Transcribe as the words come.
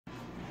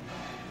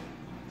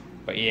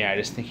But yeah, I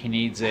just think he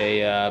needs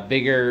a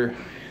bigger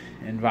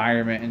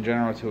environment in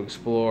general to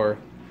explore.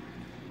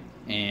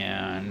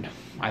 And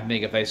I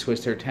think if they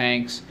switch their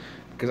tanks,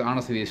 because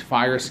honestly, these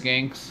fire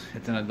skinks,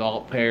 it's an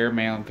adult pair,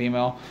 male and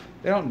female,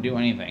 they don't do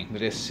anything. They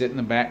just sit in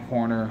the back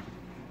corner,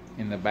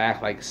 in the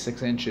back like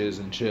 6 inches,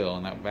 and chill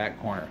in that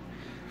back corner.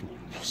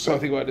 So I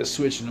think about just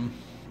switching them.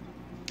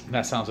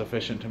 That sounds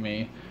efficient to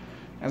me.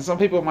 And some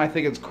people might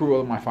think it's cruel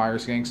with my fire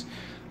skinks,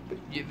 but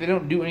they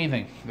don't do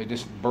anything. They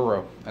just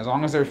burrow. As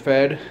long as they're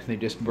fed, they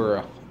just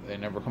burrow. They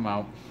never come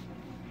out.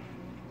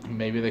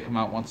 Maybe they come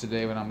out once a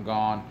day when I'm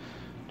gone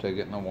to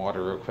get in the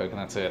water real quick, and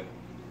that's it.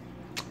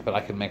 But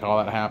I can make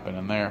all that happen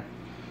in there.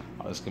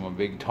 I'll just give them a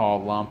big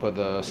tall lump of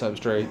the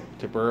substrate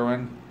to burrow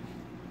in.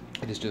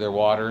 I just do their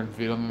water and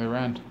feed them their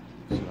end.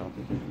 So.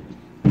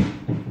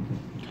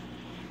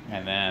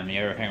 And then the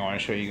other thing I want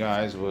to show you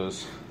guys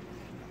was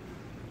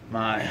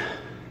my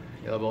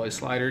Yellow Belly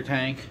slider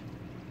tank.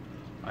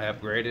 I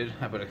upgraded.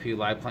 I put a few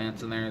live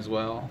plants in there as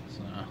well.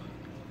 So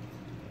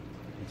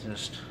it's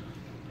just.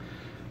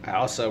 I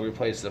also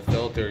replaced the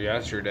filter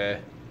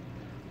yesterday.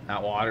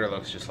 That water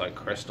looks just like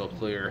crystal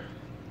clear.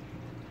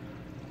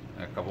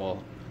 A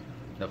couple.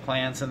 The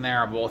plants in there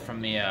are both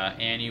from the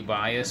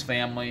Anubias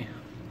family,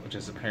 which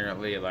is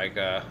apparently like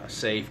a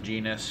safe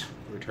genus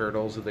for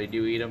turtles if they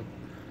do eat them.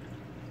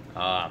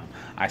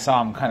 I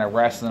saw them kind of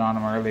wrestling on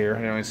them earlier.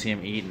 I don't see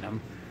them eating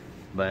them,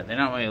 but they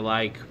don't really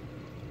like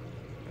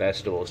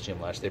vegetables too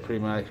much. They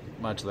pretty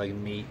much like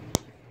meat.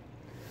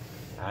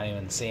 I don't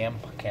even see them.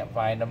 Can't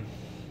find them.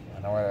 I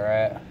don't know where they're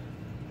at.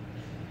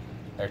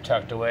 They're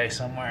tucked away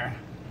somewhere.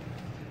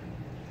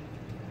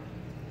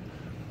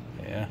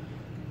 Yeah.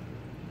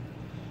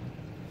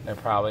 They're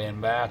probably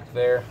in back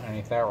there,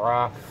 underneath that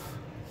rock.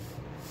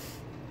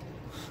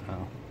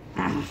 So.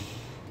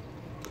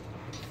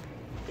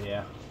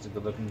 Yeah, it's a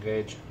good looking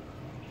cage.